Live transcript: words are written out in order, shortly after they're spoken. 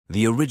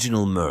The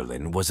original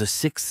Merlin was a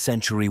 6th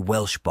century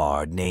Welsh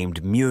bard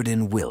named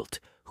Myrddin Wyllt,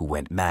 who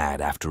went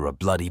mad after a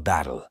bloody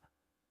battle.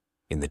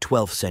 In the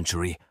 12th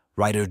century,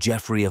 writer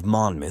Geoffrey of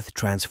Monmouth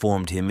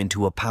transformed him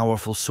into a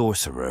powerful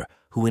sorcerer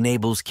who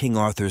enables King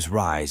Arthur's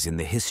rise in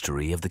the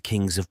history of the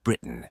kings of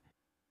Britain.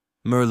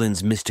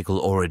 Merlin's mystical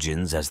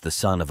origins as the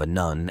son of a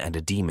nun and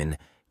a demon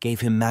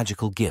gave him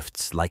magical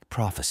gifts like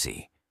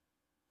prophecy.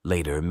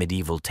 Later,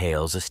 medieval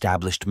tales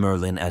established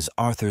Merlin as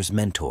Arthur's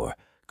mentor,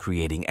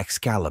 creating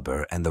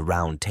Excalibur and the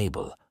Round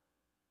Table.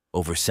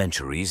 Over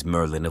centuries,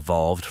 Merlin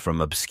evolved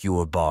from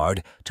obscure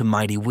bard to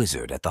mighty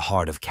wizard at the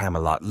heart of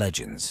Camelot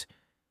legends.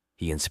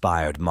 He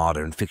inspired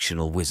modern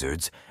fictional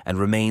wizards and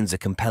remains a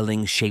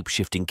compelling,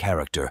 shape-shifting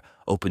character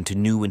open to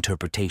new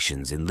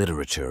interpretations in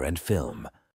literature and film.